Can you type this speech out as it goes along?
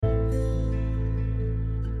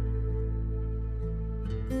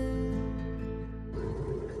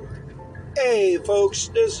Hey folks,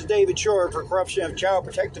 this is David Shore for Corruption of Child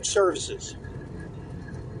Protective Services.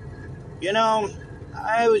 You know,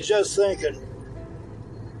 I was just thinking,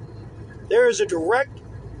 there is a direct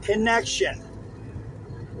connection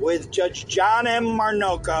with Judge John M.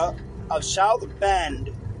 Marnocha of South Bend,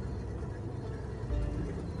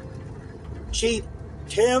 Chief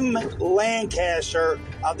Tim Lancaster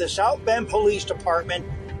of the South Bend Police Department,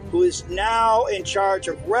 who is now in charge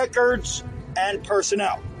of records and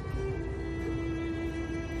personnel,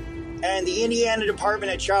 and the Indiana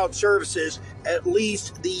Department of Child Services, at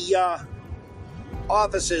least the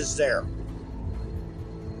offices there.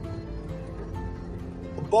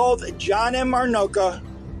 Both John M. Marnocha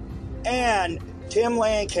and Tim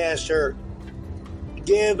Lancaster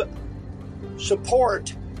give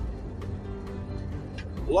support,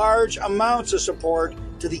 large amounts of support,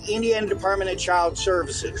 to the Indiana Department of Child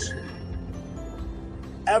Services.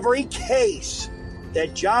 Every case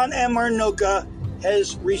that John M. Marnocha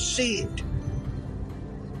has received,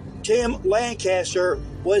 Tim Lancaster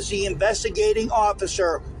was the investigating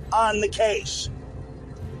officer on the case,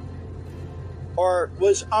 or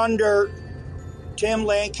was under Tim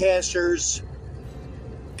Lancaster's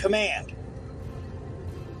command.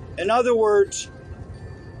 In other words,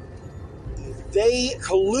 they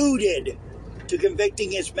colluded to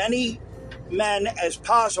convicting as many men as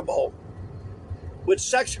possible with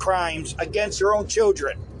sex crimes against their own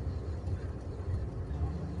children.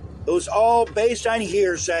 It was all based on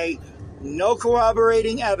hearsay, no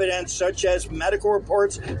corroborating evidence such as medical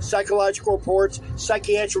reports, psychological reports,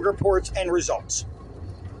 psychiatric reports, and results.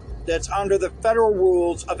 That's under the federal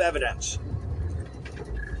rules of evidence.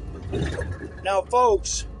 Now,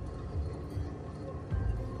 folks,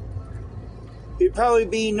 it'd probably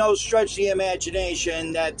be no stretch of the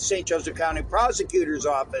imagination that the St. Joseph County Prosecutor's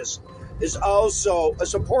Office is also a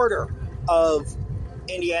supporter of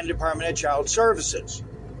Indiana Department of Child Services.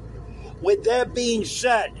 With that being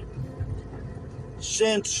said,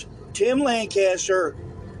 since Tim Lancaster,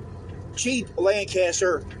 Chief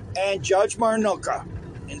Lancaster, and Judge Marnocha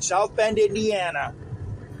in South Bend, Indiana,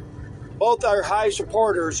 both are high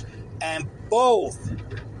supporters and both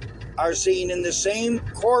are seen in the same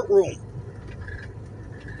courtroom,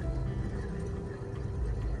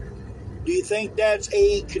 do you think that's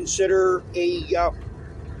consider a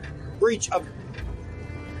breach of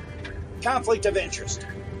conflict of interest?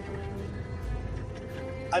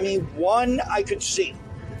 I mean, one I could see.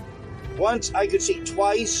 Once I could see,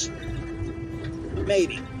 twice,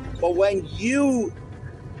 maybe. But when your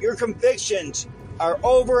convictions are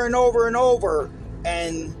over and over and over,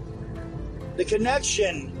 and the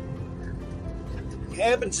connection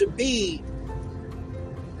happens to be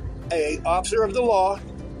an officer of the law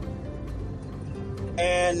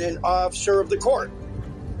and an officer of the court.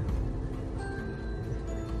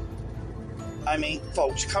 I mean,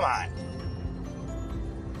 folks, come on.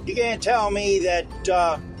 You can't tell me that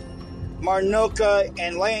Marnocha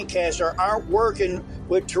and Lancaster aren't working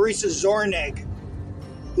with Teresa Zornig,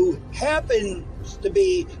 who happens to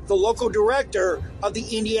be the local director of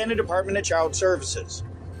the Indiana Department of Child Services.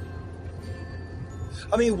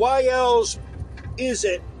 I mean, why else is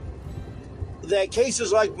it that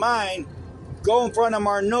cases like mine go in front of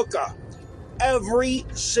Marnocha every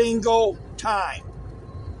single time?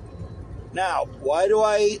 Now, why do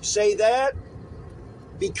I say that?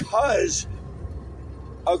 Because,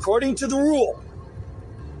 according to the rule,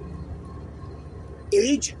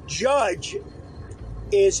 each judge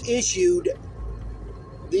is issued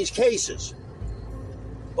these cases.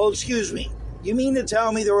 Oh, excuse me. You mean to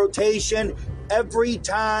tell me the rotation every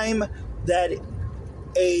time that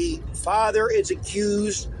a father is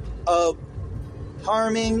accused of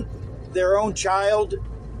harming their own child,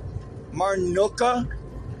 Marnocha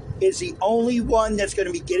is the only one that's going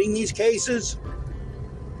to be getting these cases?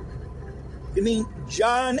 You mean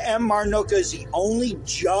John M. Marnocha is the only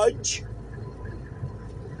judge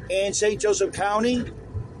in St. Joseph County?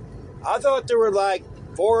 I thought there were like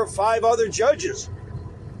 4 or 5 other judges.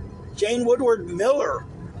 Jane Woodward Miller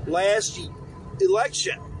last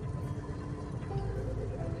election,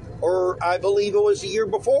 or I believe it was the year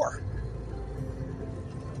before,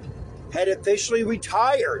 had officially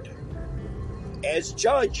retired as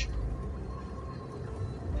judge.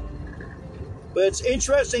 But it's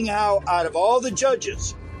interesting how out of all the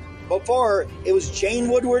judges, before it was Jane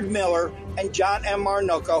Woodward Miller and John M.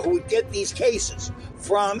 Marnocha who would get these cases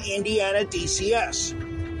from Indiana DCS.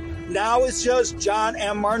 Now it's just John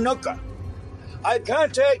M. Marnocha. I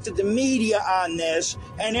contacted the media on this,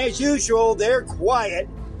 and as usual, they're quiet.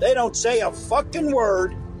 They don't say a fucking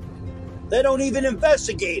word. They don't even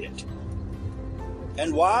investigate it.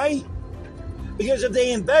 And why? Because if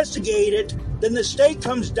they investigate it, then the state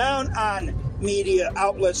comes down on media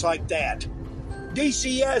outlets like that.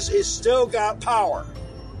 DCS has still got power.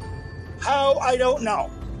 How? I don't know.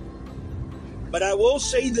 But I will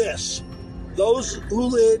say this. Those who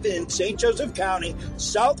live in St. Joseph County,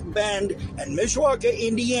 South Bend, and Mishawaka,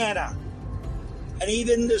 Indiana, and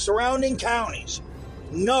even the surrounding counties,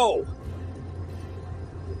 know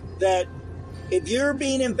that if you're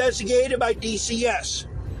being investigated by DCS,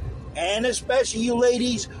 and especially you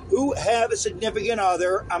ladies who have a significant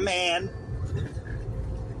other, a man,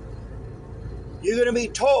 you're going to be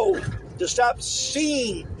told to stop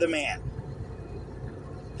seeing the man.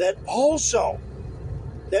 That also,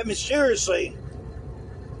 that mysteriously,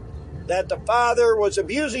 that the father was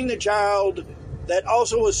abusing the child, that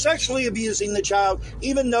also was sexually abusing the child,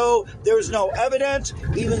 even though there's no evidence,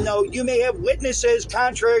 even though you may have witnesses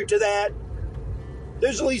contrary to that.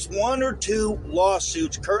 There's at least 1 or 2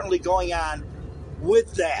 lawsuits currently going on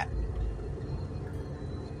with that.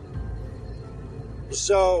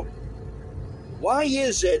 So, why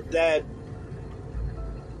is it that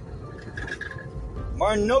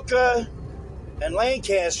Marnocha and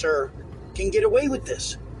Lancaster can get away with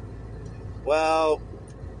this? Well,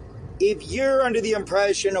 if you're under the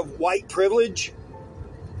impression of white privilege,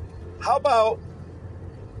 how about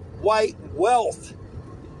white wealth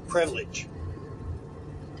privilege?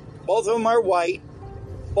 Both of them are white.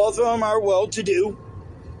 Both of them are well-to-do.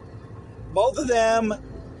 Both of them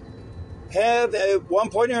have, at one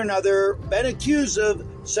point or another, been accused of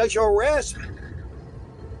sexual harassment.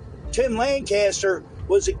 Tim Lancaster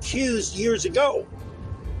was accused years ago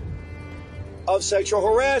of sexual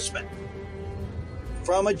harassment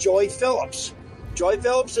from a Joy Phillips. Joy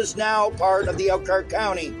Phillips is now part of the Elkhart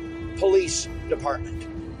County Police Department.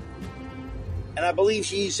 And I believe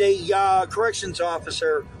she's a corrections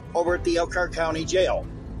officer over at the Elkhart County Jail.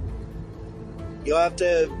 You'll have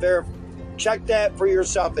to check that for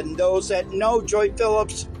yourself. And those that know Joy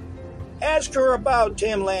Phillips, ask her about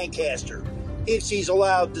Tim Lancaster, if she's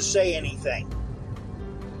allowed to say anything.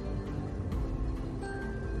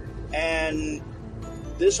 And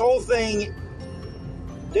this whole thing,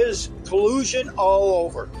 there's collusion all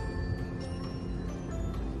over.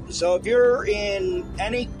 So if you're in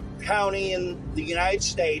any county in the United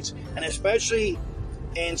States, and especially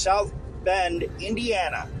in South Bend,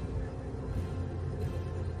 Indiana,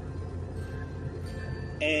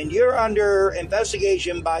 and you're under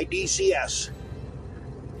investigation by DCS,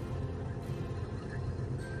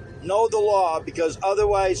 know the law, because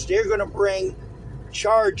otherwise they're going to bring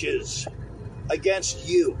charges against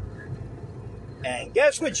you. And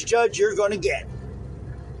guess which judge you're going to get?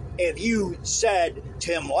 If you said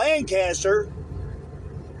Tim Lancaster,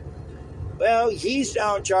 well, he's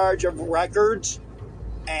now in charge of records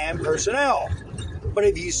and personnel. But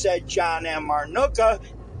if you said John M. Marnocha,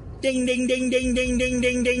 ding, ding, ding, ding, ding, ding,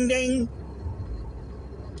 ding, ding, ding.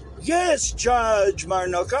 Yes, Judge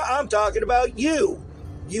Marnocha, I'm talking about you,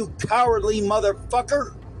 you cowardly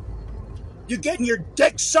motherfucker. You getting your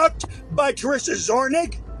dick sucked by Teresa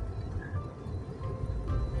Zornig?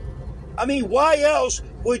 I mean, why else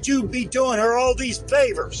would you be doing her all these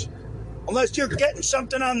favors? Unless you're getting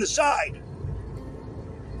something on the side.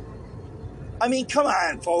 I mean, come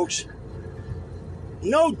on, folks.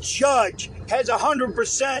 No judge has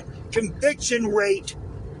 100% conviction rate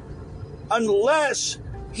unless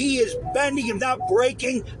he is bending, if not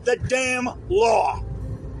breaking, the damn law.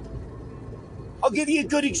 I'll give you a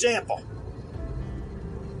good example.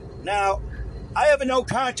 Now, I have a no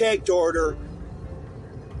contact order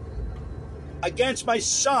against my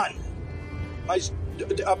son.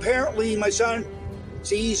 Apparently, my son,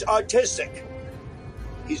 he's autistic.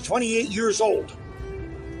 He's 28 years old.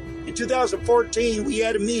 In 2014, we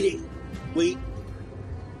had a meeting. We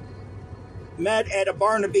met at a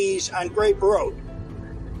Barnaby's on Grape Road.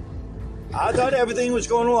 I thought everything was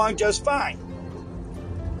going along just fine.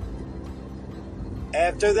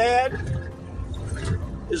 After that,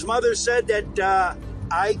 his mother said that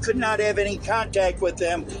I could not have any contact with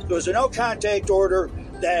them. There was a no contact order.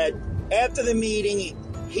 That after the meeting,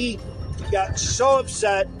 he got so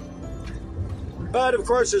upset. But of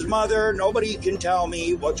course, his mother, nobody can tell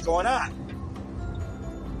me what's going on.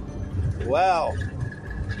 Well,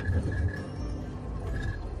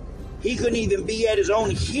 he couldn't even be at his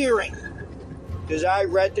own hearing because I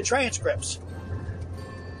read the transcripts.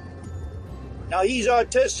 Now, he's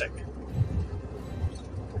autistic.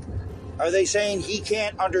 Are they saying he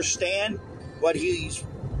can't understand what he's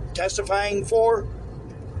testifying for?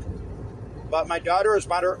 But my daughter is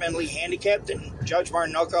moderately handicapped, and Judge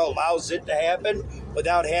Marnocha allows it to happen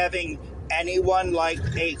without having anyone like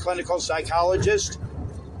a clinical psychologist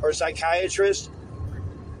or psychiatrist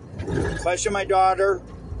question my daughter.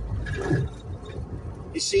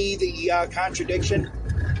 You see the contradiction?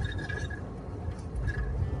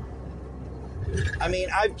 I mean,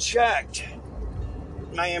 I've checked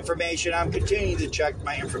my information. I'm continuing to check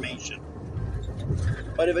my information.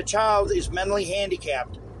 But if a child is mentally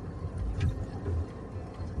handicapped,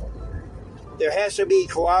 there has to be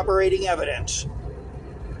corroborating evidence.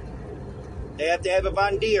 They have to have a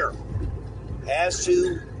voir dire. Has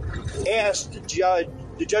to ask the judge.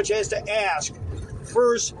 The judge has to ask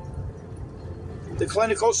first the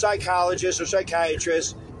clinical psychologist or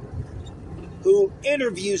psychiatrist who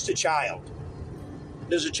interviews the child.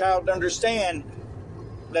 Does the child understand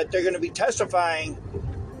that they're going to be testifying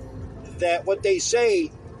that what they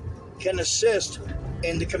say can assist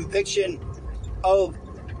in the conviction of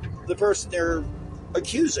the person they're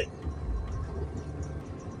accusing?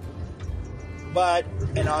 But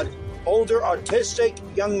an older autistic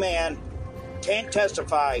young man can't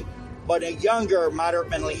testify, but a younger, moderate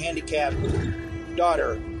mentally handicapped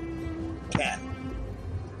daughter can.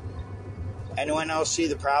 Anyone else see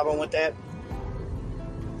the problem with that?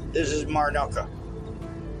 This is Marnoka.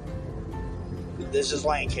 This is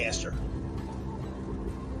Lancaster.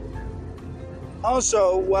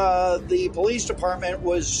 Also, the police department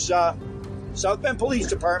was South Bend Police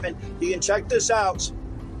Department. You can check this out,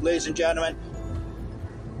 ladies and gentlemen.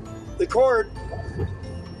 The court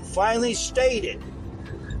finally stated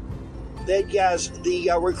that yes,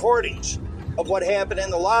 the recordings of what happened in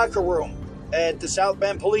the locker room at the South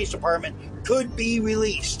Bend Police Department could be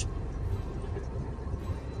released.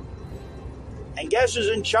 And guess who's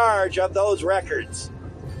in charge of those records?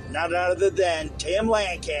 None other than Tim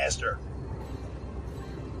Lancaster.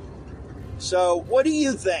 So, what do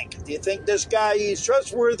you think? Do you think this guy is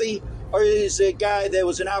trustworthy, or is it a guy that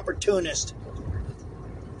was an opportunist?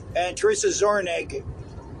 And Teresa Zornig,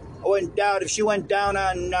 I wouldn't doubt if she went down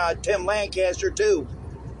on Tim Lancaster too.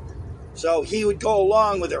 So he would go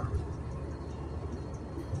along with her.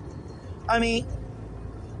 I mean,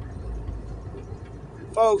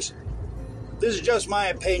 folks, this is just my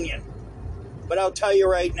opinion. But I'll tell you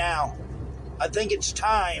right now, I think it's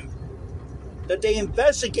time that they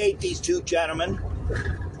investigate these two gentlemen.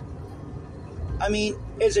 I mean,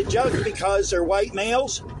 is it just because they're white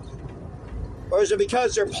males? Or is it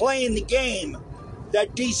because they're playing the game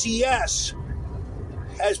that DCS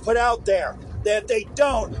has put out there? That if they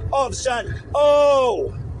don't, all of a sudden,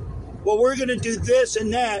 oh, well, we're going to do this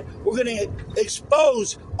and that. We're going to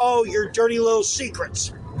expose all your dirty little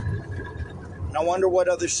secrets. And I wonder what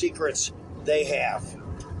other secrets they have.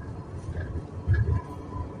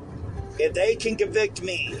 If they can convict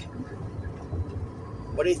me,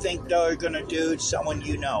 what do you think they're going to do to someone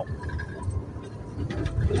you know?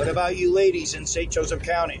 What about you ladies in St. Joseph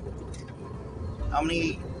County? How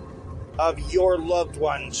many of your loved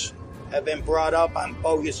ones have been brought up on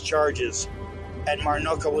bogus charges and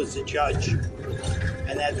Marnoka was the judge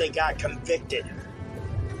and that they got convicted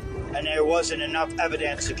and there wasn't enough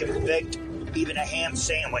evidence to convict even a ham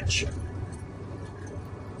sandwich?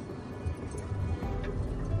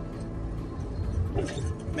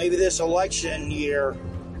 Maybe this election year,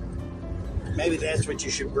 maybe that's what you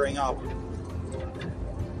should bring up.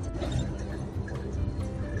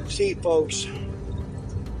 See, folks,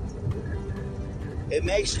 it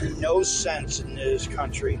makes no sense in this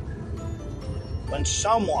country when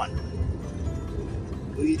someone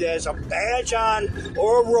who either has a badge on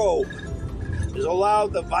or a robe is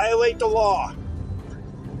allowed to violate the law.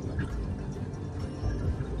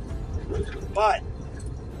 But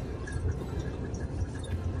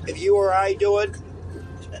if you or I do it,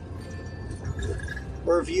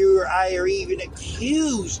 or if you or I are even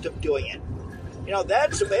accused of doing it, you know,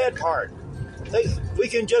 that's the bad part. We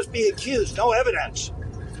can just be accused, no evidence.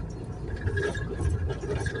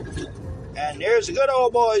 And there's the Good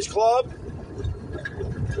Old Boys Club.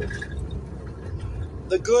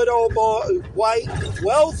 The Good Old Boy White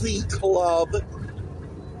Wealthy Club.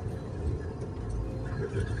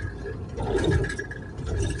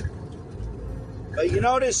 But you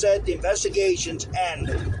notice that the investigations end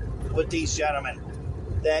with these gentlemen.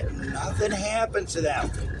 That nothing happens to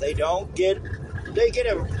them. They get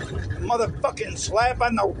a motherfucking slap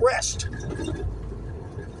on the wrist.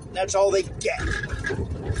 That's all they get.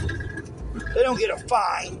 They don't get a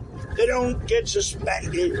fine. They don't get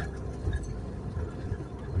suspended.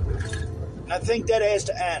 And I think that has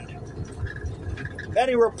to end. If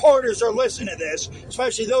any reporters are listening to this,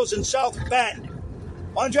 especially those in South Bend,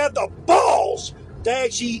 why don't you have the balls to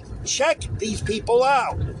actually check these people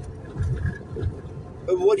out?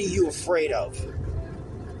 But what are you afraid of?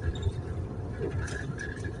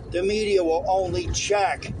 The media will only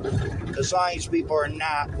check as long as people are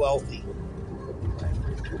not wealthy.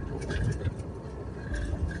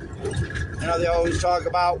 You know, they always talk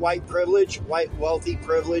about white privilege, white wealthy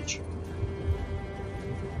privilege.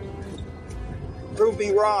 Prove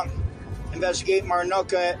me wrong. Investigate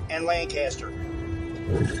Marnoka and Lancaster.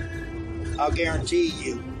 I'll guarantee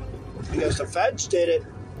you. Because the feds did it.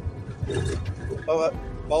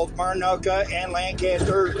 Both Marnoka and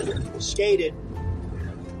Lancaster skated.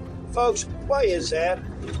 Folks, why is that?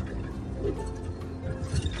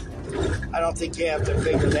 I don't think you have to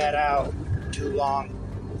figure that out too long.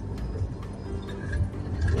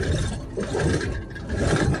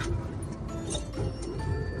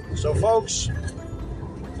 So, folks,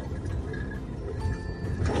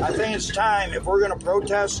 I think it's time, if we're going to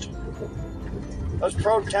protest, let's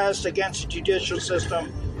protest against the judicial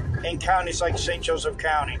system in counties like St. Joseph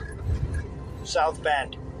County, South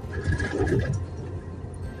Bend.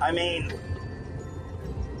 I mean,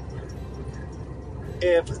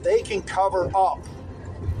 if they can cover up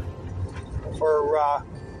for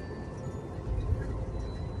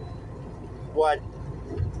what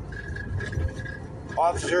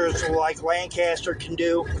officers like Lancaster can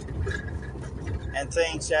do and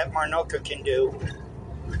things that Marnoka can do,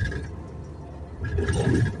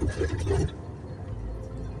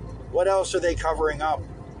 what else are they covering up?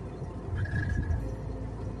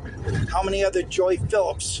 How many other Joy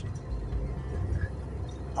Phillips?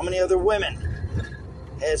 How many other women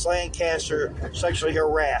has Lancaster sexually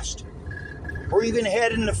harassed? Or even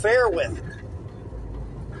had an affair with?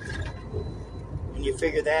 When you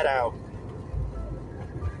figure that out,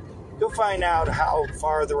 you'll find out how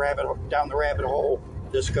far down the rabbit hole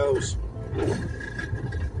this goes.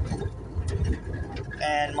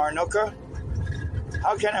 And Marnoka,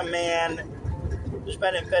 how can a man who's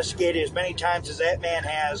been investigated as many times as that man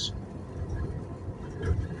has,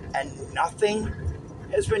 and nothing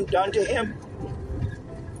has been done to him?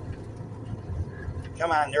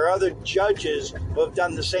 Come on, there are other judges who have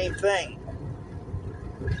done the same thing,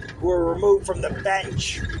 who were removed from the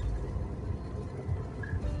bench.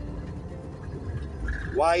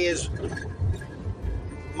 Why is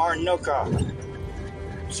Marnoka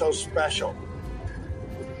so special?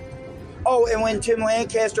 Oh, and when Tim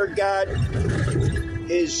Lancaster got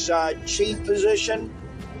his chief position,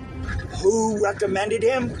 who recommended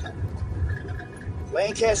him?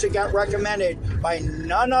 Lancaster got recommended by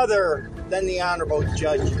none other than the Honorable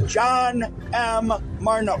Judge John M.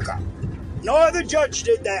 Marnoka. No other judge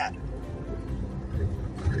did that.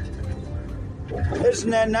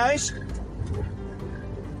 Isn't that nice?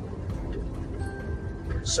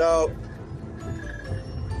 So,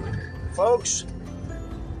 folks,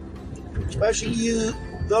 especially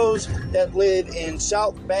those that live in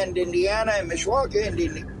South Bend, Indiana, and Mishawaka,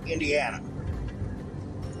 Indiana,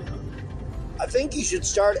 I think you should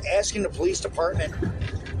start asking the police department,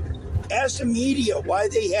 ask the media why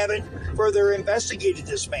they haven't further investigated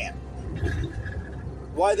this man,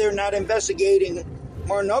 why they're not investigating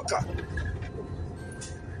Marnoka.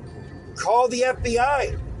 Call the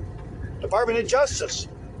FBI, Department of Justice.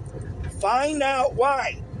 Find out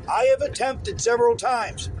why. I have attempted several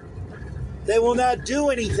times. They will not do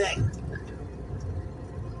anything.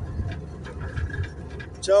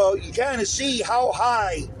 So you kind of see how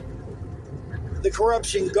high the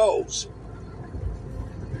corruption goes.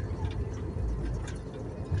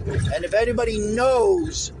 And if anybody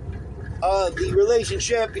knows the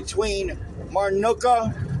relationship between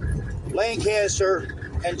Marnoka, Lancaster,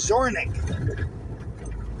 and Zornick,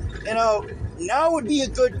 you know, now would be a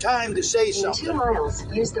good time to say something. In 2 miles,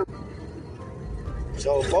 use the...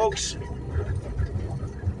 So, folks,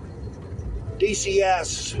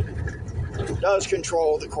 DCS does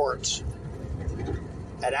control the courts.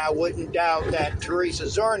 And I wouldn't doubt that Teresa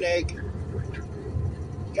Zornick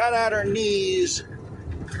got on her knees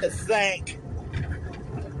to thank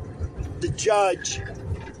the judge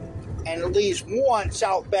and at least one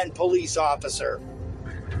South Bend police officer.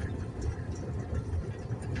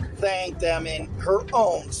 Thank them in her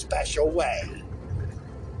own special way.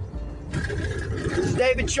 This is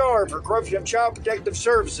David Shore for Corruption of Child Protective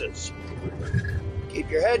Services.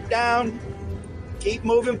 Keep your head down. Keep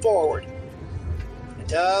moving forward. And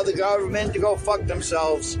tell the government to go fuck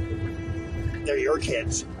themselves. They're your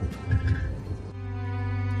kids.